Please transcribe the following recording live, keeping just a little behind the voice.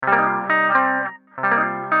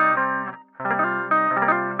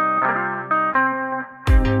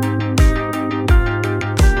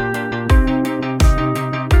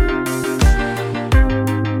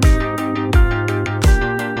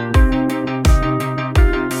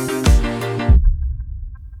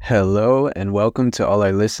Hello and welcome to all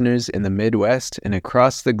our listeners in the Midwest and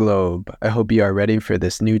across the globe. I hope you are ready for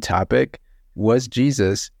this new topic. Was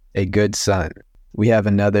Jesus a good son? We have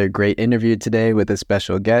another great interview today with a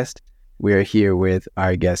special guest. We are here with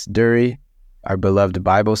our guest Dury, our beloved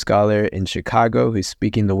Bible scholar in Chicago who's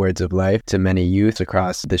speaking the words of life to many youth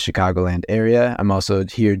across the Chicagoland area. I'm also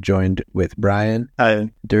here joined with Brian.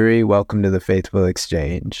 Hi. Dury, welcome to the Faithful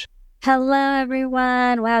Exchange. Hello,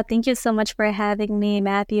 everyone. Wow, thank you so much for having me,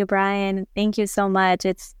 Matthew, Brian. Thank you so much.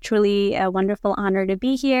 It's truly a wonderful honor to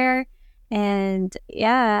be here. And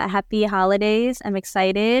yeah, happy holidays. I'm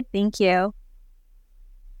excited. Thank you.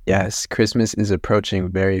 Yes, Christmas is approaching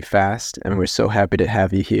very fast, and we're so happy to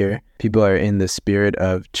have you here. People are in the spirit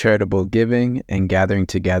of charitable giving and gathering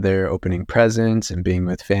together, opening presents and being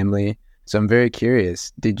with family. So I'm very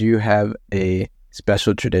curious, did you have a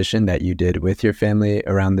special tradition that you did with your family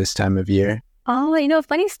around this time of year? Oh,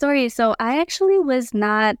 funny story. So I actually was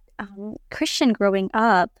not Christian growing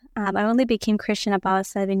up. I only became Christian about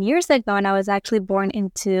 7 years ago, and I was actually born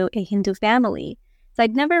into a Hindu family. So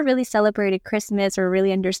I'd never really celebrated Christmas or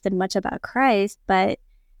really understood much about Christ, but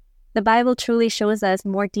the Bible truly shows us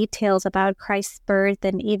more details about Christ's birth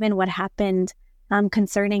and even what happened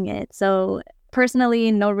concerning it. So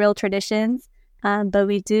personally, no real traditions. But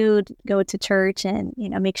we do go to church and,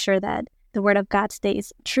 make sure that the word of God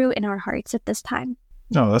stays true in our hearts at this time.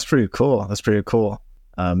 Oh, that's pretty cool.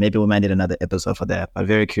 Maybe we might need another episode for that. I'm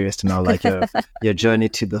very curious to know, your journey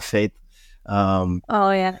to the faith. Oh,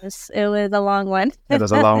 yes. It was a long one. It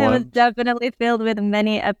was a long one. It was definitely filled with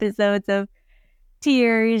many episodes of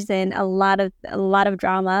tears and a lot of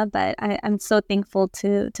drama. But I'm so thankful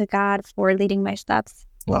to God for leading my steps.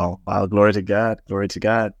 Wow. Glory to God. Glory to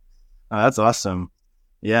God. That's awesome.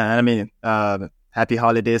 Yeah, and happy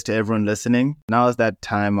holidays to everyone listening. Now is that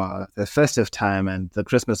time, the festive time, and the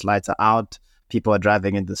Christmas lights are out. People are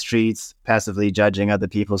driving in the streets, passively judging other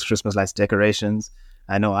people's Christmas lights decorations.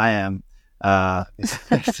 I know I am. It's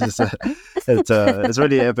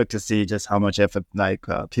really epic to see just how much effort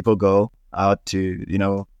people go out to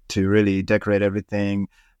really decorate everything.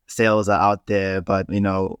 Sales are out there, but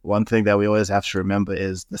one thing that we always have to remember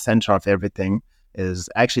is the center of everything is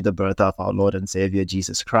actually the birth of our Lord and Savior,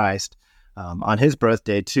 Jesus Christ, on his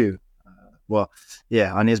birthday too.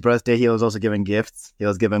 On his birthday, he was also given gifts. He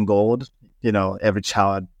was given gold. Every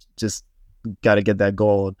child just got to get that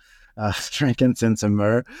gold, frankincense and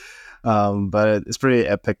myrrh. But it's pretty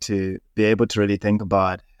epic to be able to really think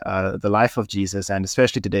about the life of Jesus, and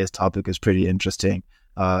especially today's topic is pretty interesting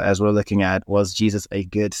as we're looking at, was Jesus a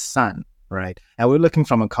good son? Right. And we're looking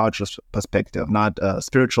from a cultural perspective, not a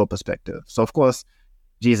spiritual perspective. So, of course,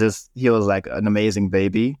 Jesus, he was like an amazing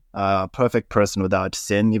baby, perfect person without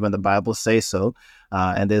sin. Even the Bible says so.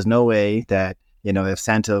 And there's no way that, if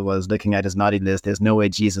Santa was looking at his naughty list, there's no way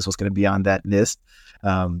Jesus was going to be on that list.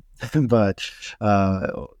 But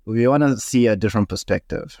we want to see a different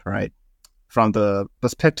perspective, right? From the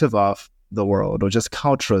perspective of the world, or just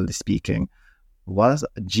culturally speaking, was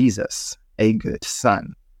Jesus a good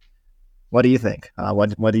son? What do you think?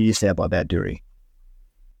 What do you say about that, Dury?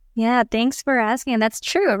 Yeah, thanks for asking. That's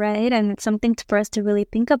true, right? And it's something for us to really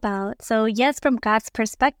think about. So yes, from God's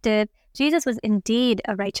perspective, Jesus was indeed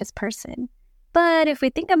a righteous person. But if we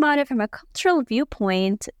think about it from a cultural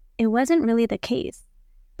viewpoint, it wasn't really the case.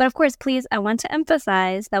 But of course, please, I want to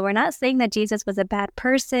emphasize that we're not saying that Jesus was a bad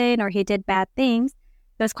person or he did bad things.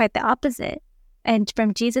 It was quite the opposite. And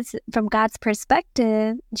from God's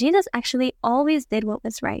perspective, Jesus actually always did what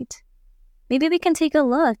was right. Maybe we can take a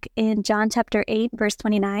look in John chapter 8, verse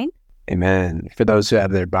 29. Amen. For those who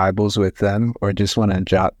have their Bibles with them or just want to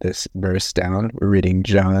jot this verse down, we're reading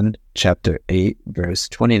John chapter 8, verse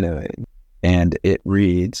 29. And it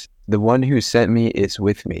reads, "The one who sent me is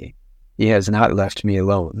with me. He has not left me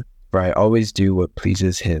alone, for I always do what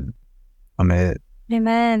pleases him." Amen.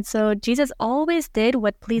 Amen. So Jesus always did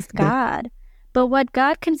what pleased God. But what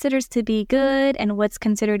God considers to be good and what's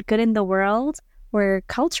considered good in the world, where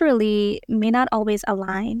culturally may not always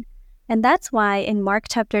align. And that's why in Mark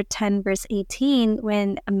chapter 10, verse 18,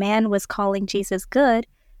 when a man was calling Jesus good,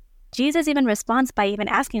 Jesus even responds by even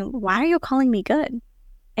asking, "Why are you calling me good?"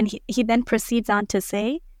 And he then proceeds on to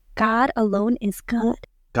say, God alone is good.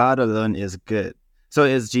 God alone is good. So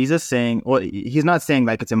is Jesus saying, well, he's not saying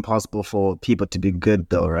it's impossible for people to be good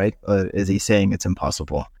though, right? Or is he saying it's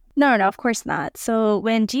impossible? No, of course not. So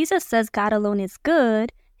when Jesus says God alone is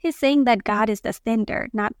good, he's saying that God is the standard,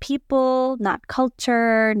 not people, not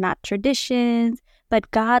culture, not traditions, but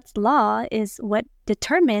God's law is what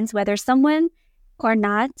determines whether someone or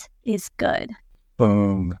not is good.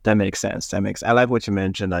 Boom. That makes sense. I like what you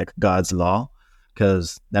mentioned, God's law.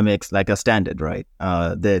 because that makes like a standard, right?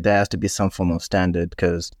 There has to be some form of standard,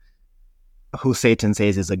 because who Satan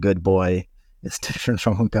says is a good boy is different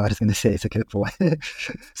from who God is going to say is a good boy.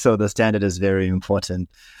 So the standard is very important.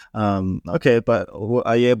 Okay, but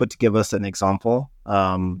are you able to give us an example?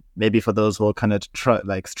 Maybe for those who are kind of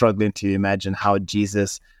struggling to imagine how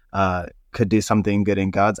Jesus could do something good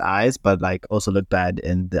in God's eyes, but like also look bad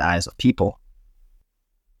in the eyes of people.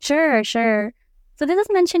 Sure. So this is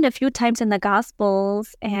mentioned a few times in the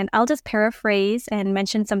Gospels, and I'll just paraphrase and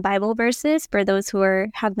mention some Bible verses for those who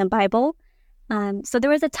have the Bible. So there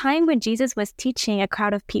was a time when Jesus was teaching a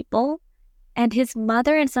crowd of people, and his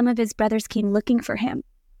mother and some of his brothers came looking for him.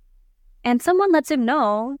 And someone lets him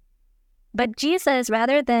know, but Jesus,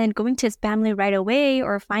 rather than going to his family right away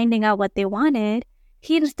or finding out what they wanted,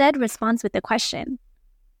 he instead responds with a question.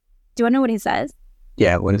 Do you want to know what he says?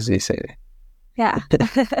 Yeah, what does he say? Yeah.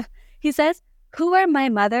 He says, "Who are my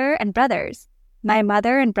mother and brothers? My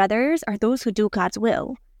mother and brothers are those who do God's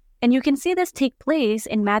will." And you can see this take place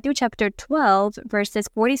in Matthew chapter 12, verses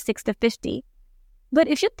 46 to 50. But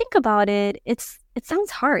if you think about it, it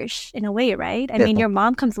sounds harsh in a way, right? I mean, your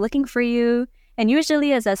mom comes looking for you, and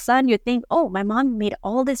usually as a son, you think, oh, my mom made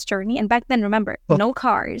all this journey. And back then, remember, no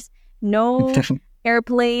cars, no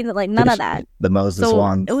airplane, like none of that. The Moses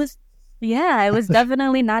one. It was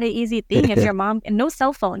definitely not an easy thing if your mom, and no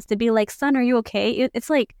cell phones, to be like, son, are you okay?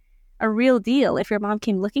 It's like a real deal if your mom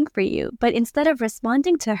came looking for you. But instead of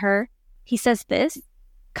responding to her, he says this,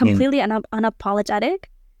 completely unapologetic.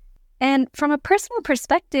 And from a personal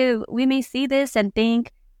perspective, we may see this and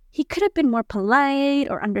think he could have been more polite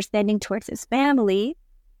or understanding towards his family.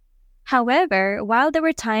 However, while there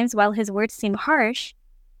were times while his words seemed harsh,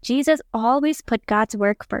 Jesus always put God's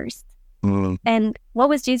work first. And what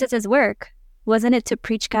was Jesus's work? Wasn't it to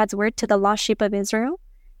preach God's word to the lost sheep of Israel?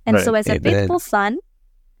 And so as a faithful son,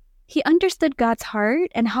 he understood God's heart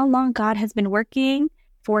and how long God has been working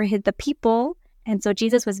for the people. And so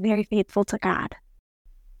Jesus was very faithful to God.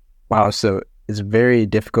 Wow, so it's a very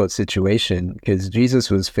difficult situation because Jesus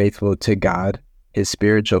was faithful to God, his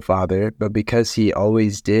spiritual father, but because he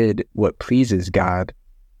always did what pleases God,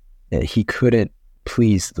 he couldn't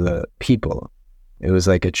please the people. It was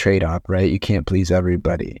like a trade-off, right? You can't please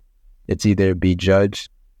everybody. It's either be judged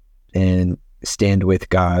and stand with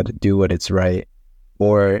God, do what it's right,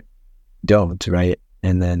 or don't, right?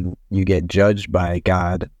 And then you get judged by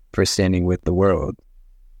God for standing with the world.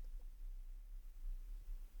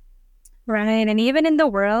 Right. And even in the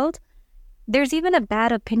world, there's even a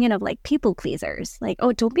bad opinion of like people pleasers. Like,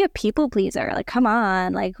 oh, don't be a people pleaser. Like, come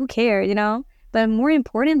on, like, who cares, you know? But more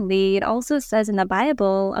importantly, it also says in the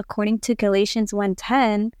Bible, according to Galatians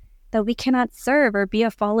 1:10, that we cannot serve or be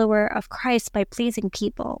a follower of Christ by pleasing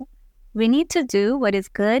people. We need to do what is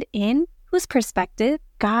good in whose perspective?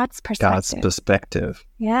 God's perspective. God's perspective.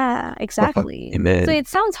 Yeah, exactly. Amen. So it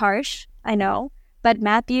sounds harsh, I know, but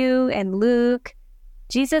Matthew and Luke,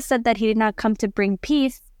 Jesus said that he did not come to bring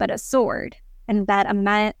peace, but a sword, and that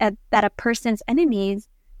a person's enemies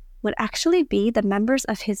would actually be the members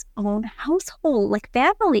of his own household, like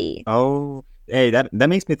family. Oh, hey, that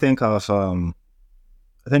makes me think of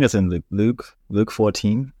I think it's in Luke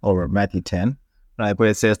 14 or Matthew 10, right, where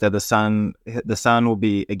it says that the son will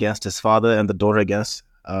be against his father and the daughter against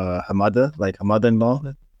her mother, like her mother-in-law.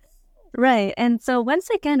 Right, and so once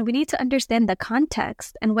again, we need to understand the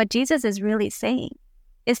context and what Jesus is really saying.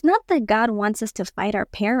 It's not that God wants us to fight our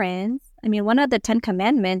parents. I mean, one of the 10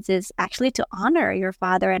 commandments is actually to honor your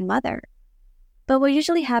father and mother. But what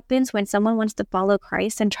usually happens when someone wants to follow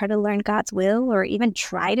Christ and try to learn God's will, or even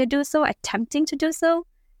try to do so, attempting to do so,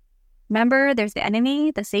 remember, there's the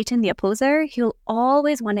enemy, the Satan, the opposer. He'll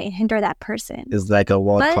always want to hinder that person. It's like a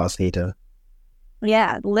world-class hater.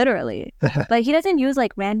 Yeah, literally. But he doesn't use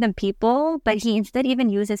like random people, but he instead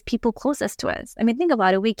even uses people closest to us. I mean, think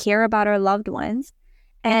about it. We care about our loved ones.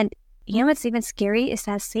 And you know what's even scary is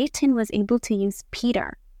that Satan was able to use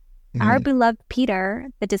Peter, our beloved Peter,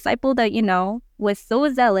 the disciple that, you know, was so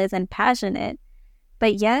zealous and passionate.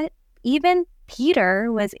 But yet, even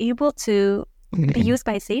Peter was able to be used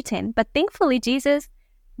by Satan. But thankfully, Jesus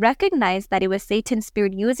recognized that it was Satan's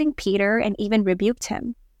spirit using Peter and even rebuked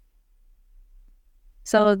him.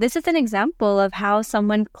 So this is an example of how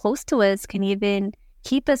someone close to us can even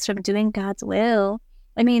keep us from doing God's will.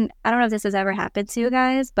 I mean, I don't know if this has ever happened to you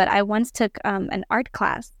guys, but I once took an art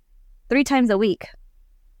class 3 times a week.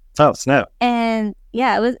 Oh, snap. And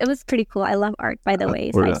yeah, it was pretty cool. I love art, by the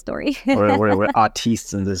way. Side story. we're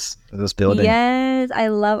artists in this building. Yes, I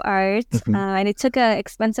love art. And I took an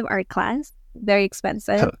expensive art class. Very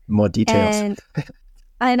expensive. More details. And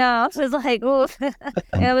I know. It was like, ooh.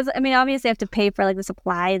 Obviously I have to pay for like the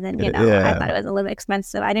supplies and, I thought it was a little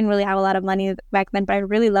expensive. I didn't really have a lot of money back then, but I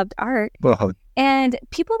really loved art. Well, and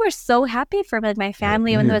people were so happy for like my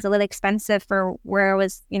family, even though it was a little expensive for where I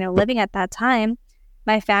was, living at that time.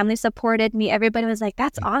 My family supported me. Everybody was like,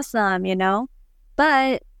 that's awesome,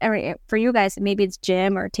 But for you guys, maybe it's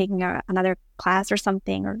gym or taking another class or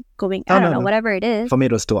something or going, I don't know, whatever it is. For me,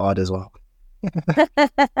 it was still art as well.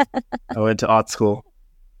 I went to art school.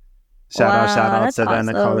 Shout out,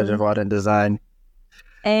 Savannah College of Art and Design.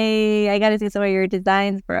 Hey, I got to see some of your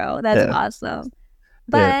designs, bro. That's awesome.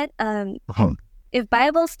 But if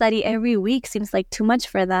Bible study every week seems like too much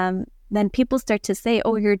for them, then people start to say,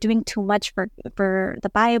 oh, you're doing too much for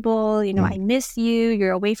the Bible. I miss you.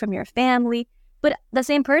 You're away from your family. But the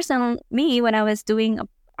same person, me, when I was doing an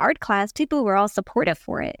art class, people were all supportive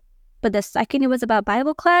for it. But the second it was about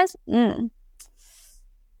Bible class, they're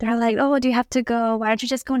like, oh, do you have to go? Why don't you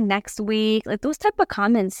just go next week? Like those type of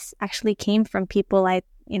comments actually came from people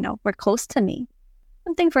were close to me.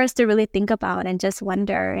 Something for us to really think about and just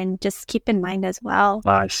wonder and just keep in mind as well.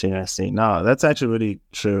 I see. No, that's actually really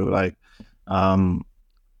true. Like, when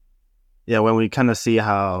we kind of see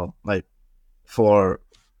how, like, for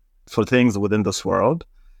things within this world,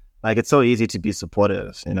 like it's so easy to be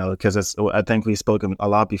supportive, because I think we've spoken a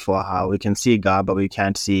lot before how we can see God, but we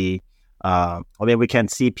can't see, we can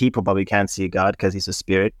see people, but we can't see God because he's a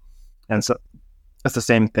spirit. And so it's the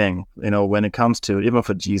same thing, when it comes to, even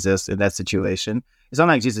for Jesus in that situation, it's not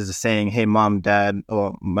like Jesus is saying, hey, mom, dad,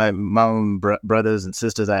 or my mom, brothers and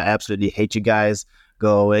sisters, I absolutely hate you guys.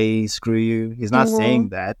 Go away, screw you. He's not saying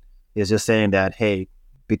that. He's just saying that, hey,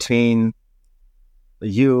 between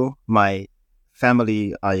you, my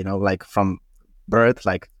family, like from birth,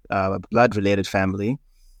 like blood-related family,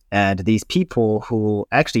 and these people who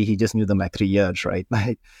actually he just knew them like 3 years, right?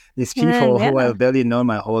 Like these people who I've barely known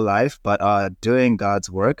my whole life, but are doing God's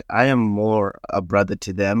work. I am more a brother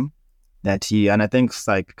to them than to you. And I think it's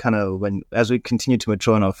like kind of as we continue to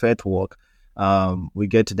mature in our faith walk, we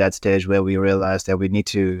get to that stage where we realize that we need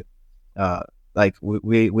to,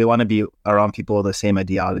 we want to be around people with the same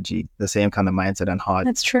ideology, the same kind of mindset and heart.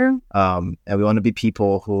 That's true. And we want to be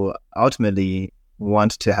people who ultimately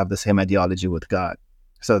want to have the same ideology with God.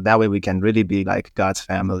 So that way we can really be like God's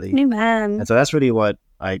family. Amen. And so that's really what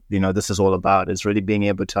this is all about. It's really being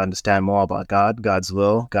able to understand more about God, God's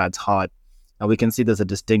will, God's heart. And we can see there's a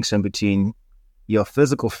distinction between your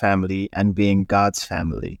physical family and being God's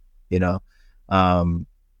family, and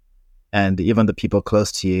even the people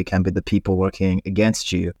close to you can be the people working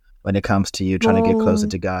against you when it comes to you trying to get closer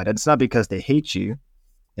to God. And it's not because they hate you.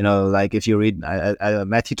 Like if you read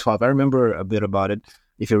Matthew 12, I remember a bit about it.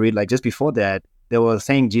 If you read like just before that, they were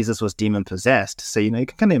saying Jesus was demon possessed. So, you can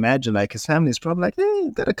kind of imagine like his family is probably like,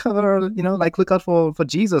 hey, gotta cover, like look out for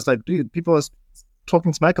Jesus. Like, dude, people are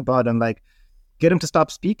talking smack about him, like get him to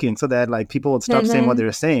stop speaking so that like people would stop saying what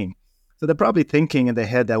they're saying. So they're probably thinking in their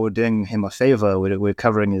head that we're doing him a favor, we're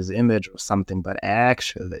covering his image or something. But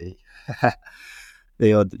actually,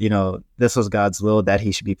 this was God's will that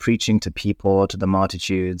he should be preaching to people, to the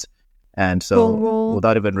multitudes. And so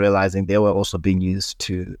without even realizing, they were also being used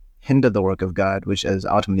to hinder the work of God, which is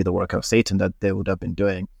ultimately the work of Satan that they would have been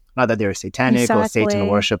doing. Not that they're satanic or Satan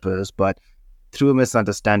worshippers, but through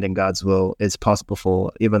misunderstanding God's will, it's possible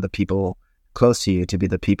for even the people close to you to be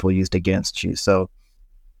the people used against you. So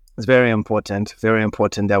it's very important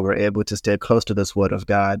that we're able to stay close to this word of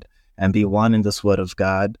God and be one in this word of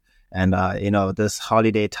God. And, this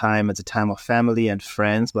holiday time, it's a time of family and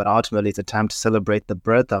friends, but ultimately it's a time to celebrate the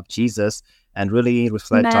birth of Jesus and really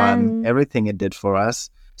reflect on everything it did for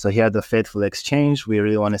us. So here at the Faithful Exchange, we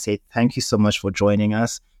really want to say thank you so much for joining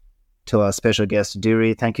us. To our special guest,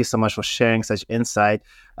 Duri, thank you so much for sharing such insight.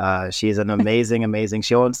 She is an amazing,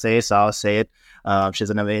 she won't say it, so I'll say it. She's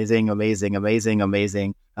an amazing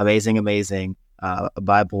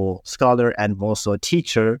Bible scholar and also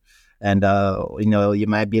teacher. And, you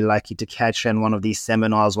might be lucky to catch her in one of these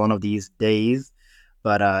seminars one of these days.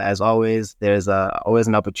 But as always, there's always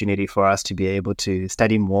an opportunity for us to be able to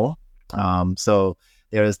study more. So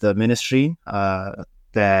there is the ministry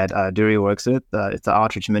that Duri works with. It's the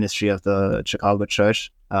outreach ministry of the Chicago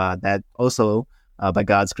Church that also, by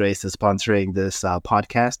God's grace, is sponsoring this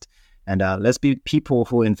podcast. And let's be people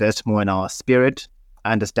who invest more in our spirit,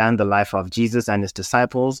 understand the life of Jesus and his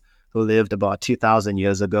disciples who lived about 2,000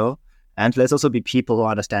 years ago. And let's also be people who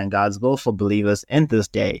understand God's will for believers in this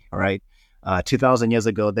day, all right? 2,000 years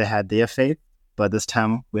ago, they had their faith, but this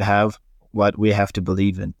time we have what we have to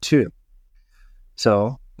believe in too.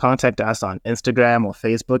 So contact us on Instagram or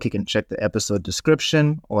Facebook. You can check the episode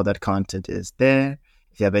description. All that content is there.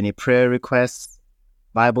 If you have any prayer requests,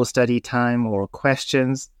 Bible study time or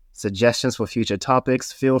questions, suggestions for future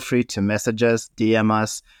topics, feel free to message us, DM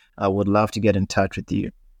us. I would love to get in touch with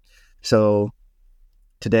you. So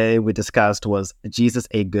today we discussed, was Jesus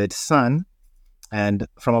a good son? And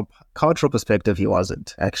from a cultural perspective, he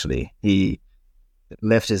wasn't, actually. He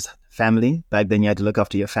left his family. Back then, you had to look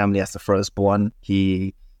after your family as the firstborn.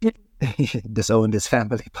 He disowned his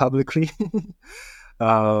family publicly,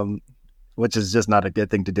 which is just not a good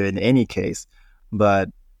thing to do in any case. But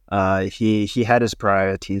he had his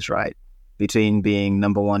priorities right. Between being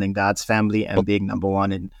number one in God's family and being number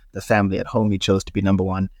one in the family at home, he chose to be number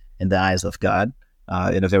one in the eyes of God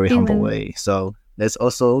in a very humble way. So let's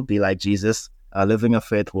also be like Jesus, living a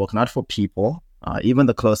faith walk, not for people, even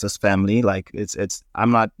the closest family. Like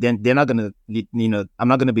they're not gonna, I'm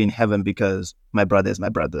not gonna be in heaven because my brother is my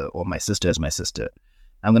brother or my sister is my sister.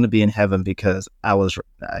 I'm gonna be in heaven because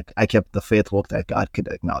I kept the faith walk that God could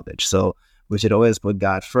acknowledge. So we should always put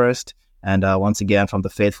God first. And once again, from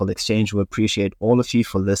the Faithful Exchange, we appreciate all of you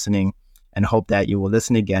for listening and hope that you will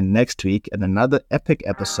listen again next week in another epic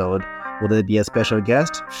episode. Will there be a special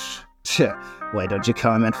guest? Why don't you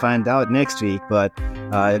come and find out next week? But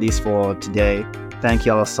at least for today, thank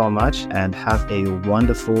you all so much and have a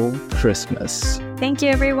wonderful Christmas. Thank you,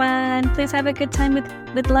 everyone. Please have a good time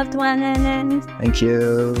with loved ones. Thank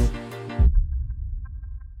you.